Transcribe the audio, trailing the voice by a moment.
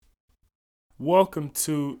Welcome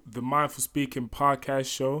to the Mindful Speaking podcast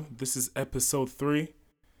show. This is episode 3,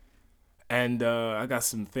 and I got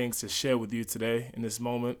some things to share with you today in this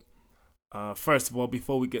moment. First of all,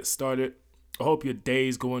 before we get started, I hope your day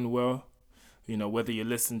is going well. You know, whether you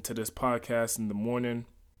listen to this podcast in the morning,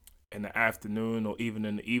 in the afternoon, or even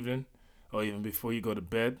in the evening, or even before you go to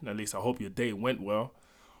bed. At least I hope your day went well.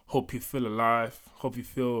 Hope you feel alive. I hope you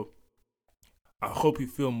feel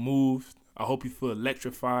moved. I hope you feel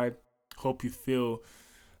electrified. Hope you feel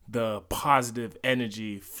the positive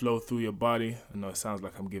energy flow through your body. I know it sounds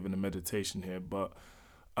like I'm giving a meditation here, but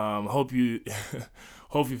hope you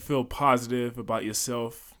hope you feel positive about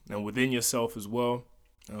yourself and within yourself as well.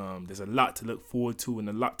 There's a lot to look forward to and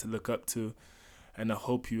a lot to look up to, and I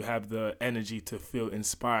hope you have the energy to feel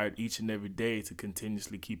inspired each and every day to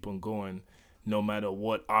continuously keep on going, no matter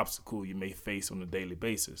what obstacle you may face on a daily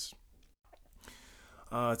basis.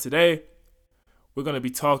 Today, we're going to be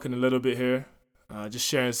talking a little bit here, just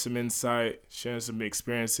sharing some insight, sharing some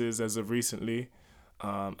experiences as of recently.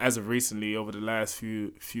 Over the last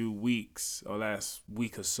few weeks or last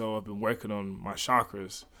week or so, I've been working on my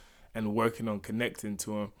chakras and working on connecting to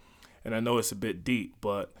them. And I know it's a bit deep,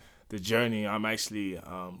 but the journey I'm actually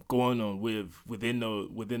going on within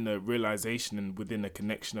the realization and within the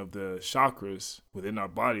connection of the chakras within our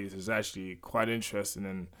bodies is actually quite interesting.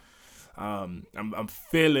 And I'm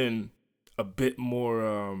feeling a bit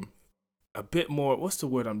more what's the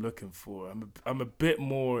word I'm looking for? I'm a bit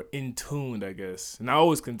more in tuned, I guess. And I'm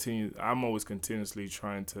always continuously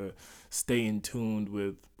trying to stay in tuned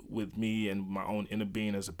with me and my own inner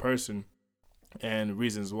being as a person. And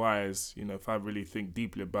reasons why is, if I really think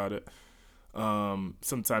deeply about it,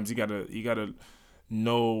 sometimes you gotta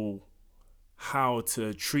know how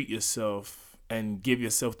to treat yourself and give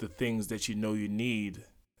yourself the things that you know you need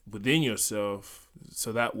within yourself,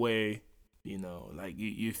 so that way, like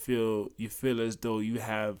you feel as though you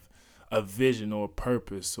have a vision or a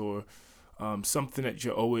purpose or something that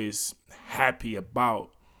you're always happy about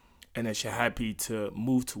and that you're happy to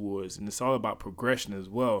move towards. And it's all about progression as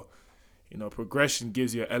well. Progression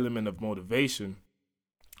gives you an element of motivation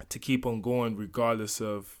to keep on going regardless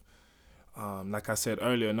of, like I said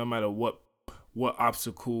earlier, no matter what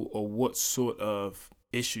obstacle or what sort of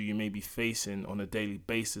issue you may be facing on a daily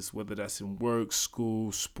basis, whether that's in work,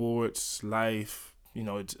 school, sports, life,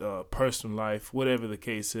 personal life, whatever the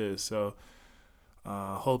case is. So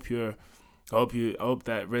I hope that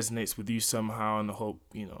resonates with you somehow, and I hope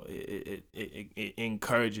it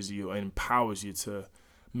encourages you and empowers you to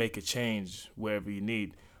make a change wherever you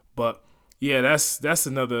need. But yeah, that's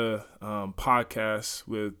another podcast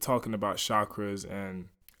with talking about chakras and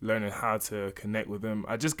learning how to connect with them.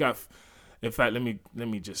 In fact, let me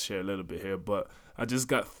just share a little bit here. But I just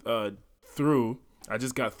got through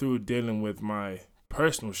dealing with my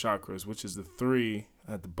personal chakras, which is the 3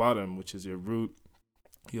 at the bottom, which is your root,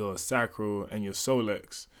 your sacral, and your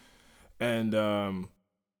solex. And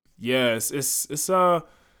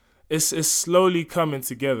it's slowly coming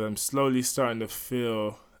together. I'm slowly starting to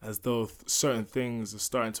feel as though certain things are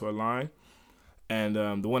starting to align. And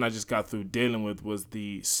the one I just got through dealing with was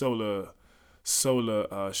the solar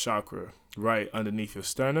chakra, right underneath your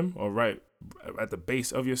sternum, or right at the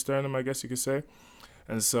base of your sternum, I guess you could say.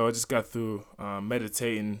 And so I just got through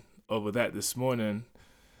meditating over that this morning.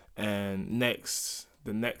 And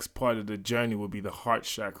the next part of the journey will be the heart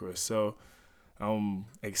chakra. So I'm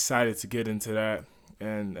excited to get into that.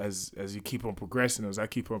 And as I keep on progressing, not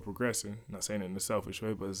saying it in a selfish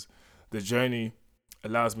way, but as the journey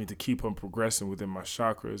allows me to keep on progressing within my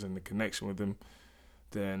chakras and the connection with them,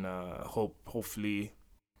 then hopefully,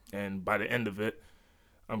 and by the end of it,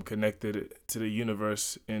 I'm connected to the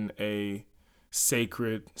universe in a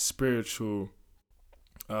sacred, spiritual,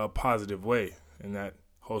 positive way. And that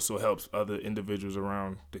also helps other individuals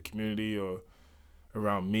around the community or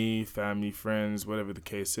around me, family, friends, whatever the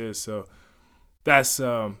case is. So that's,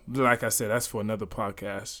 like I said, that's for another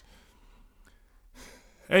podcast.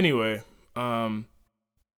 Anyway, not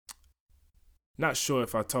sure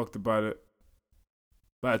if I talked about it,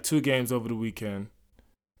 but I had 2 games over the weekend.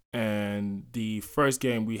 And the first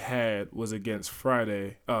game we had was against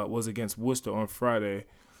Worcester on Friday.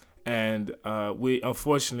 And we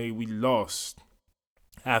lost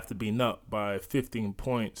after being up by 15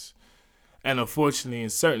 points. And unfortunately, in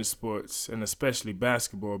certain sports, and especially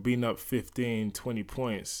basketball, being up 15, 20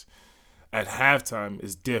 points at halftime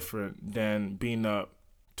is different than being up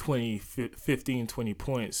 15, 20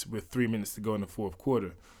 points with 3 minutes to go in the fourth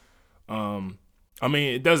quarter.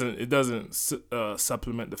 It doesn't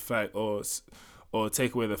supplement the fact or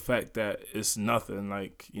take away the fact that it's nothing.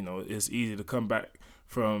 Like, it's easy to come back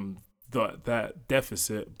from that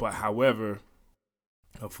deficit. But however,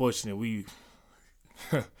 unfortunately,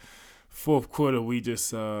 fourth quarter we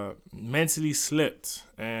just mentally slipped,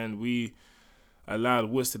 and we allowed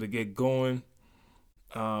Worcester to get going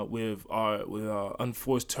with our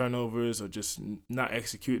unforced turnovers or just not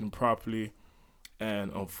executing properly,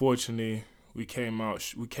 and unfortunately we came out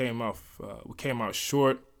short.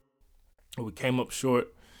 We came up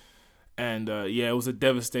short, and it was a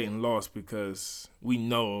devastating loss because we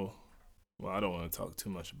know. Well, I don't want to talk too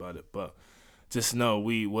much about it, but just know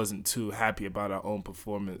we wasn't too happy about our own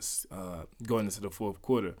performance going into the fourth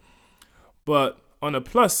quarter. But on the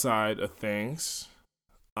plus side of things,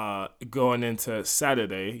 going into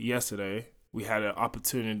yesterday, we had an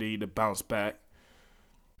opportunity to bounce back,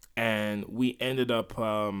 and we ended up.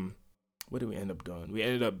 What did we end up doing? We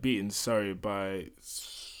ended up beating Surrey by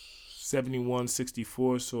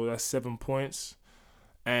 71-64, so that's 7 points.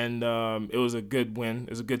 And it was a good win.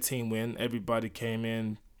 It was a good team win. Everybody came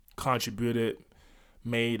in, contributed,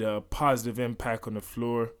 made a positive impact on the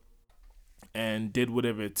floor, and did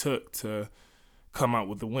whatever it took to come out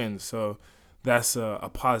with the win. So that's a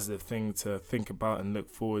positive thing to think about and look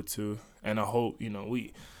forward to. And I hope,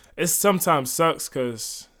 it sometimes sucks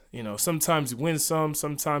because, sometimes you win some,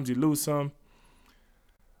 sometimes you lose some.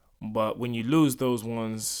 But when you lose those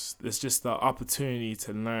ones, it's just the opportunity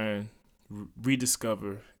to learn,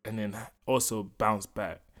 rediscover, and then also bounce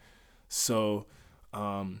back. So,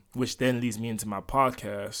 which then leads me into my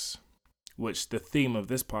podcast, which the theme of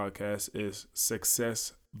this podcast is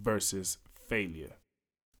success versus failure.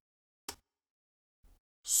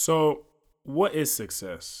 So, what is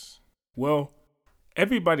success? Well,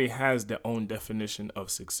 everybody has their own definition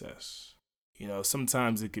of success.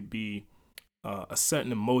 Sometimes it could be a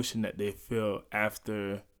certain emotion that they feel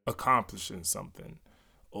after accomplishing something,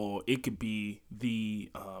 or it could be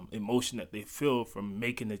the emotion that they feel from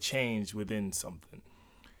making a change within something.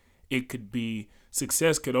 It could be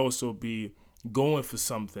success could also be going for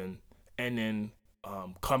something and then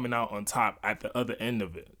coming out on top at the other end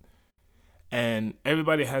of it. And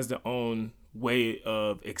everybody has their own way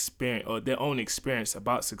of experience or their own experience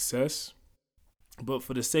about success. But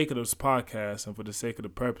for the sake of this podcast and for the sake of the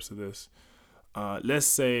purpose of this, let's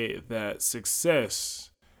say that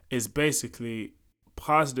success is basically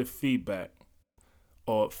positive feedback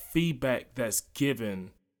or feedback that's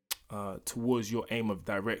given towards your aim of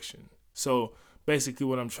direction. So basically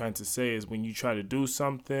what I'm trying to say is when you try to do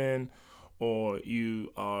something or you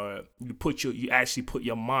actually put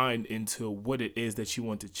your mind into what it is that you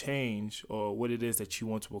want to change or what it is that you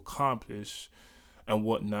want to accomplish and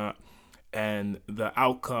whatnot, and the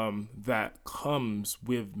outcome that comes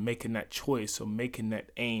with making that choice or making that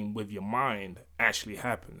aim with your mind actually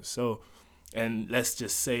happens. So, and let's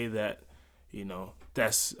just say that,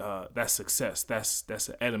 that's success. That's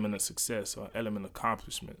an element of success or an element of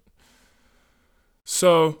accomplishment.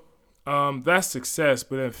 So, that's success.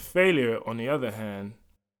 But then failure, on the other hand,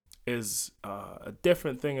 is a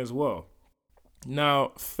different thing as well.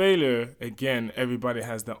 Now, failure, again, everybody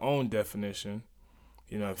has their own definition.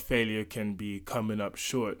 Failure can be coming up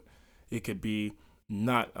short. It could be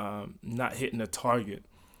not hitting a target.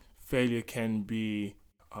 Failure can be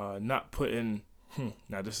not putting.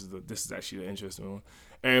 Now this is actually the interesting one.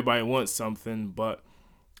 Everybody wants something, but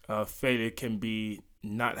failure can be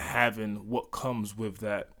not having what comes with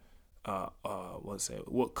that.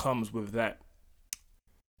 What comes with that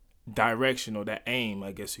direction or that aim,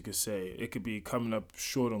 I guess you could say. It could be coming up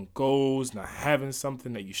short on goals, not having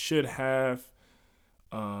something that you should have.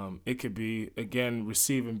 It could be, again,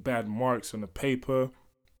 receiving bad marks on the paper.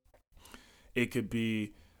 It could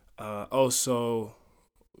be also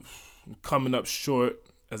coming up short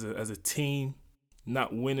as a team,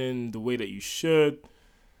 not winning the way that you should,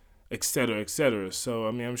 et cetera, et cetera. So,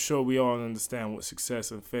 I'm sure we all understand what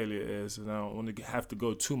success and failure is, and I don't want to have to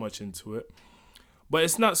go too much into it. But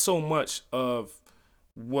it's not so much of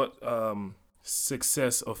what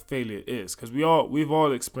success or failure is, because we've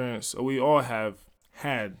all experienced, or we all have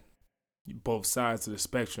had both sides of the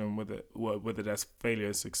spectrum, whether that's failure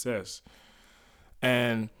or success,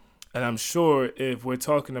 and I'm sure if we're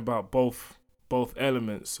talking about both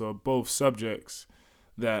elements or both subjects,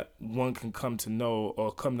 that one can come to know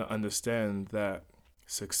or come to understand that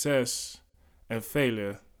success and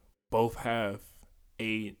failure both have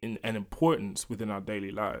an importance within our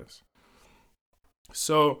daily lives.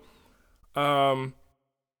 So,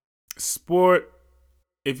 sport.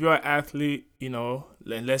 If you're an athlete,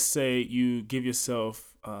 let's say you give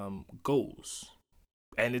yourself goals,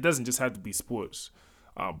 and it doesn't just have to be sports,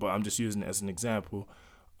 but I'm just using it as an example.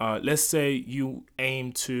 Let's say you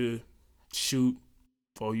aim to shoot,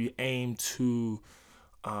 or you aim to,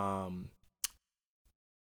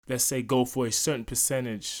 let's say, go for a certain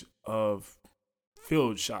percentage of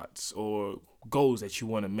field shots or goals that you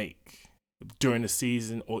want to make during the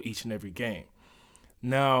season or each and every game.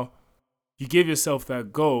 Now, you give yourself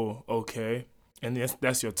that goal, okay, and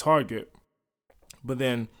that's your target. But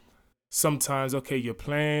then sometimes, okay, you're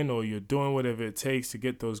playing or you're doing whatever it takes to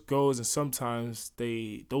get those goals, and sometimes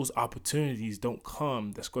those opportunities don't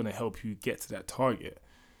come that's going to help you get to that target.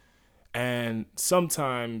 And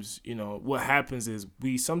sometimes, what happens is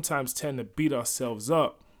we sometimes tend to beat ourselves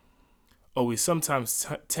up, or we sometimes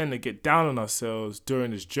tend to get down on ourselves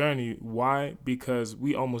during this journey. Why? Because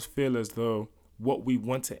we almost feel as though what we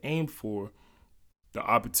want to aim for, the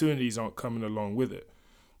opportunities aren't coming along with it.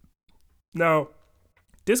 Now,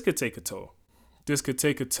 this could take a toll. This could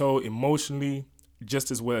take a toll emotionally,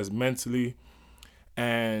 just as well as mentally.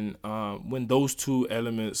 And when those two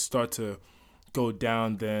elements start to go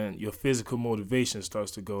down, then your physical motivation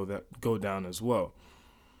starts to go down as well.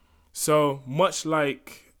 So much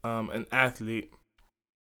like an athlete,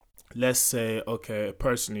 let's say, okay,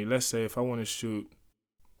 personally, let's say if I want to shoot,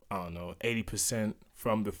 80%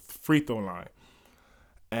 from the free throw line,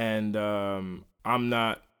 and I'm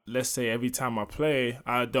not, let's say every time I play,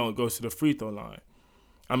 I don't go to the free throw line.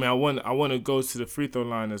 I mean, I want to go to the free throw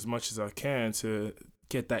line as much as I can to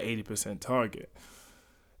get that 80% target.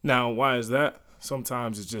 Now, why is that?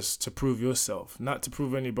 Sometimes it's just to prove yourself, not to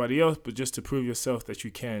prove anybody else, but just to prove yourself that you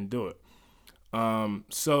can do it.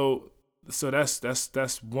 So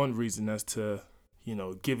that's one reason as to,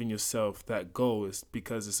 giving yourself that goal, is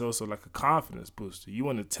because it's also like a confidence booster. You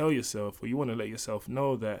want to tell yourself, or you want to let yourself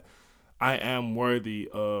know that I am worthy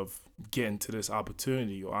of getting to this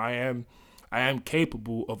opportunity, or I am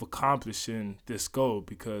capable of accomplishing this goal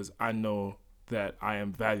because I know that I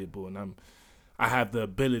am valuable and I have the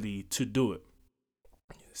ability to do it.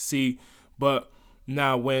 See, but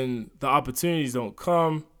now when the opportunities don't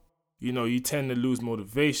come, you tend to lose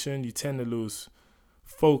motivation, you tend to lose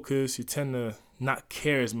focus, you tend to not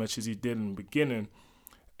care as much as you did in the beginning.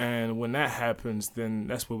 And when that happens, then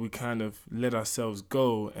that's where we kind of let ourselves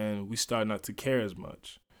go and we start not to care as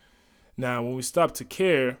much. Now, when we stop to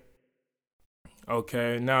care,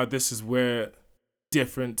 okay, now this is where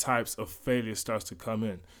different types of failure starts to come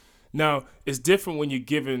in. Now, it's different when you're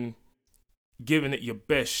giving it your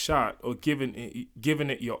best shot, or giving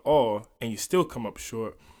it your all, and you still come up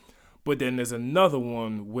short. But then there's another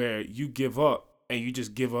one where you give up, and you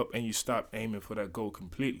just give up and you stop aiming for that goal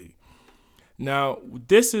completely. Now,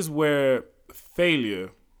 this is where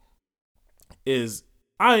failure is.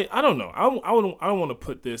 I don't know. I don't want to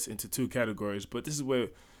put this into two categories, but this is where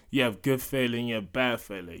you have good failure and you have bad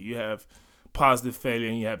failure. You have positive failure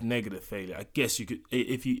and you have negative failure. I guess you could,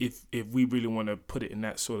 if we really want to put it in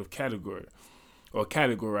that sort of category, or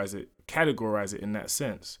categorize it in that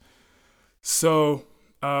sense. So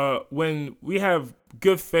when we have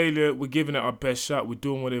good failure, we're giving it our best shot, we're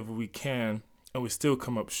doing whatever we can, and we still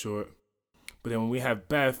come up short. But then when we have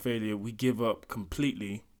bad failure, we give up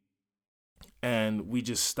completely and we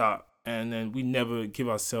just stop, and then we never give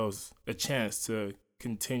ourselves a chance to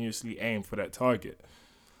continuously aim for that target.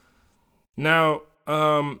 Now,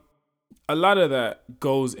 a lot of that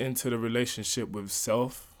goes into the relationship with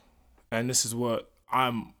self, and this is what I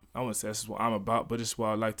wouldn't say this is what I'm about, but this is what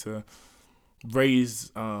I like to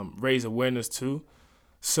raise awareness to.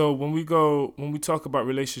 So when we talk about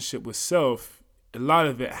relationship with self, a lot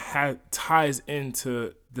of it ties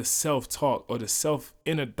into the self-talk or the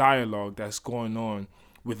self-inner dialogue that's going on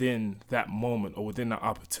within that moment or within that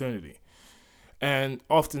opportunity. And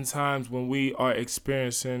oftentimes when we are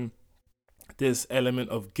experiencing this element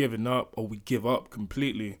of giving up, or we give up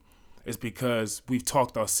completely, it's because we've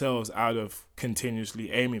talked ourselves out of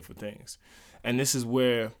continuously aiming for things. And this is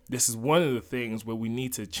one of the things where we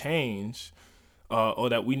need to change, or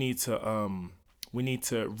that we need to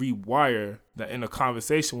rewire that inner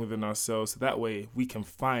conversation within ourselves, so that way we can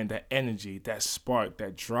find that energy, that spark,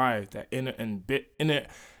 that drive, that inner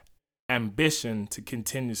ambition to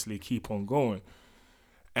continuously keep on going.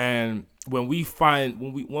 And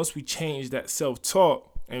once we change that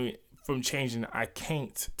self-talk, and from changing I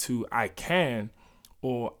can't to I can,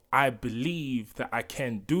 or I believe that I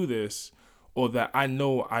can do this, or that I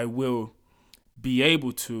know I will be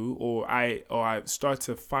able to, or I start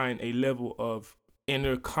to find a level of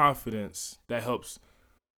inner confidence that helps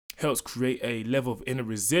create a level of inner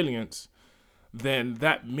resilience, then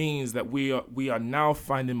that means that we are now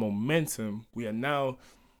finding momentum. We are now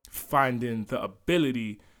finding the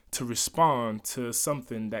ability to respond to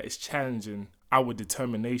something that is challenging our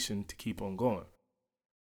determination to keep on going.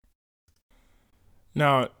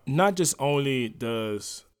 Now, not just only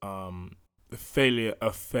does failure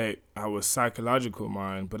affect our psychological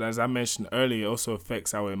mind, but as I mentioned earlier, it also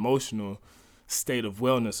affects our emotional state of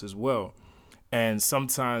wellness as well. And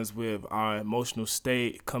sometimes with our emotional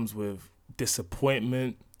state, it comes with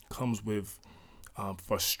disappointment, comes with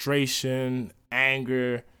frustration,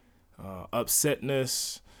 anger,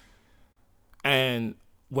 upsetness. And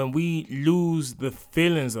when we lose the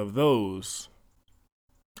feelings of those,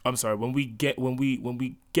 when we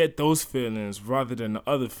get those feelings rather than the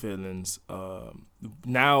other feelings,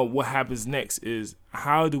 now what happens next is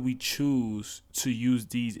how do we choose to use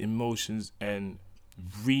these emotions and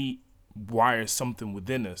rewire something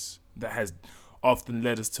within us that has often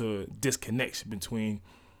led us to a disconnection between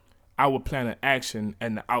our plan of action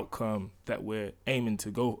and the outcome that we're aiming to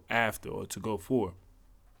go after or to go for.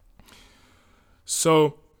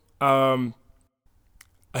 So,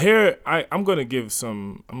 here I'm gonna give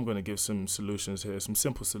some solutions here, some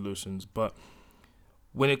simple solutions. But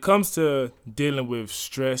when it comes to dealing with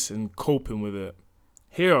stress and coping with it,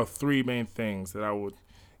 here are three main things that I would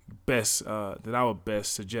best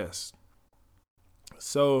suggest.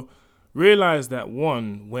 So realize that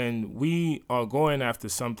one, when we are going after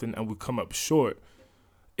something and we come up short,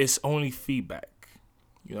 it's only feedback.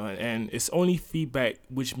 And it's only feedback,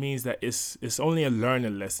 which means that it's only a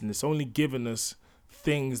learning lesson. It's only giving us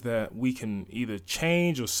things that we can either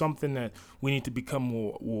change or something that we need to become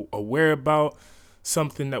more aware about,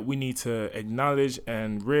 something that we need to acknowledge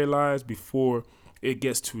and realize before it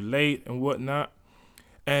gets too late and whatnot.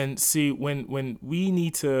 And see, when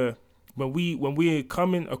we're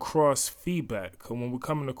coming across feedback, or when we're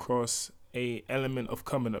coming across a element of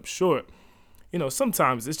coming up short,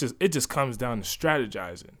 sometimes it just comes down to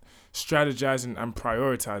strategizing and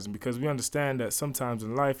prioritizing, because we understand that sometimes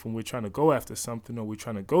in life when we're trying to go after something or we're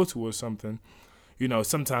trying to go towards something,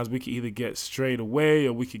 sometimes we can either get strayed away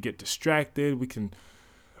or we could get distracted. We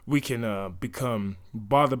can become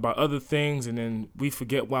bothered by other things, and then we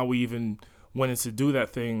forget why we even wanted to do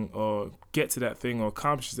that thing or get to that thing or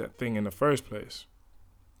accomplish that thing in the first place.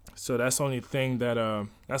 So that's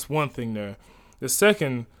that's one thing there. The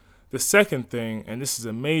second thing, and this is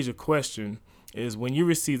a major question, is when you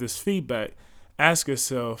receive this feedback, ask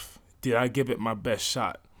yourself, did I give it my best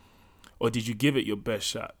shot? Or did you give it your best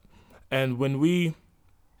shot? And when we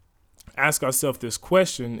ask ourselves this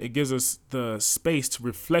question, it gives us the space to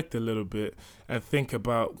reflect a little bit and think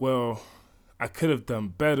about, well, I could have done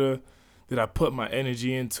better. Did I put my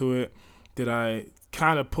energy into it? Did I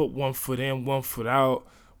kind of put one foot in, one foot out?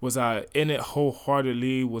 Was I in it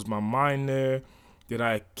wholeheartedly? Was my mind there? Did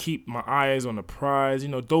I keep my eyes on the prize?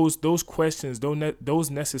 Those questions, those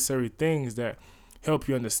necessary things that help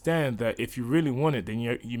you understand that if you really want it, then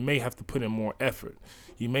you may have to put in more effort.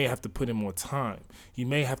 You may have to put in more time. You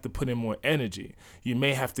may have to put in more energy. You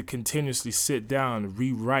may have to continuously sit down and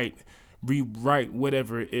rewrite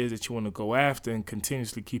whatever it is that you want to go after, and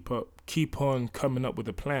continuously keep on coming up with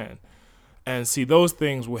a plan. And see, those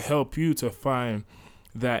things will help you to find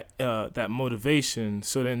that motivation.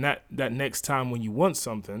 So then that next time when you want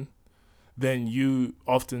something, then you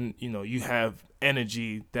often, you have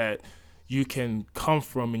energy that you can come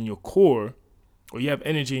from in your core, or you have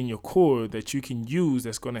energy in your core that you can use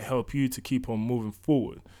that's going to help you to keep on moving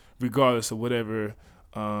forward, regardless of whatever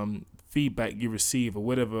feedback you receive or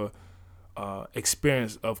whatever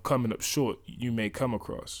experience of coming up short you may come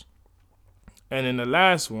across. And then the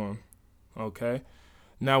last one, okay,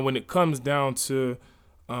 now when it comes down to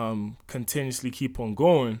continuously keep on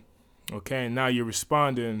going, okay, and now you're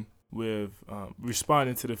responding to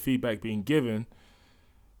the feedback being given.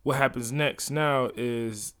 What happens next now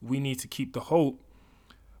is we need to keep the hope,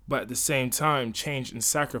 but at the same time change and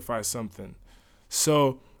sacrifice something.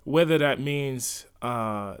 So whether that means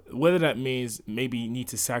maybe you need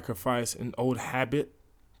to sacrifice an old habit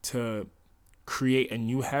to create a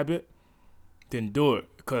new habit, then do it.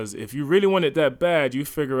 Because if you really want it that bad, you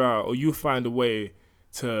figure out, or you find a way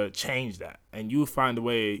to change that, and you find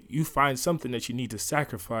something that you need to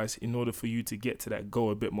sacrifice in order for you to get to that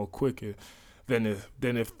goal a bit more quicker than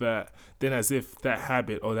as if that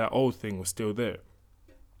habit or that old thing was still there.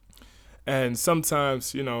 And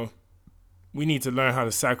sometimes, we need to learn how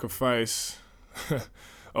to sacrifice,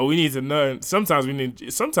 or we need to learn. Sometimes it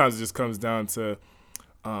just comes down to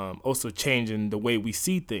also changing the way we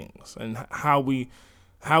see things and how we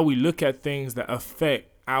look at things that affect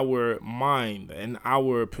our mind and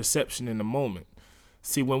our perception in the moment.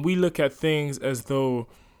 See, when we look at things as though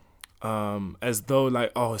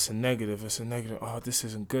like, oh, it's a negative, oh, this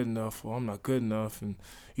isn't good enough, or I'm not good enough, and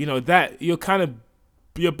that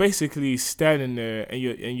you're basically standing there and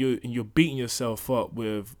you're beating yourself up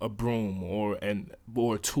with a broom or a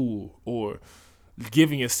tool, or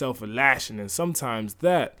giving yourself a lashing, and sometimes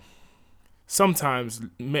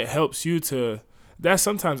helps you to, that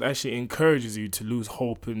sometimes actually encourages you to lose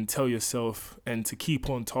hope and tell yourself and to keep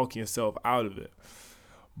on talking yourself out of it.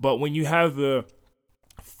 But when you have the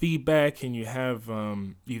feedback and you have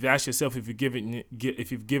you've asked yourself if you've given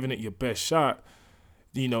it your best shot,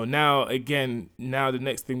 now the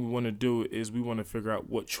next thing we want to do is we want to figure out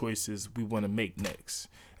what choices we want to make next.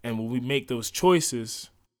 And when we make those choices,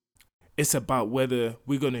 it's about whether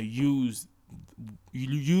we're going to use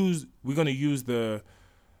the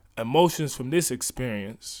emotions from this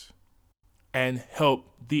experience and help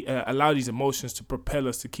allow these emotions to propel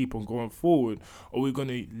us to keep on going forward, or we're going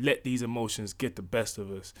to let these emotions get the best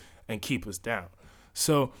of us and keep us down.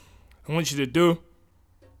 So I want you to do,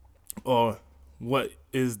 or what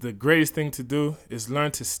is the greatest thing to do, is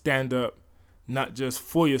learn to stand up, not just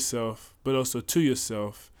for yourself, but also to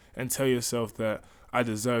yourself, and tell yourself that I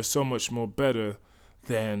deserve so much more better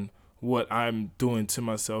than what I'm doing to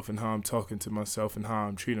myself and how I'm talking to myself and how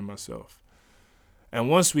I'm treating myself. And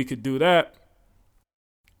once we could do that,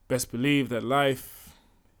 best believe that life,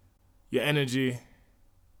 your energy,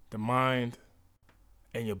 the mind,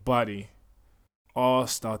 and your body all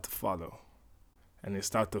start to follow. And they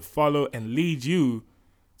start to follow and lead you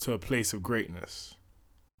to a place of greatness.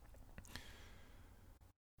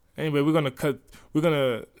 Anyway, we're gonna cut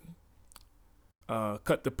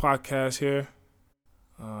the podcast here.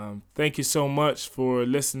 Thank you so much for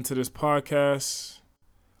listening to this podcast.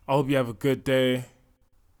 I hope you have a good day,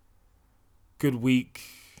 good week,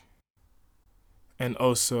 and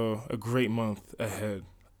also a great month ahead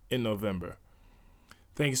in November.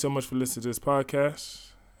 Thank you so much for listening to this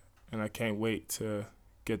podcast, and I can't wait to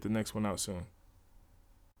get the next one out soon.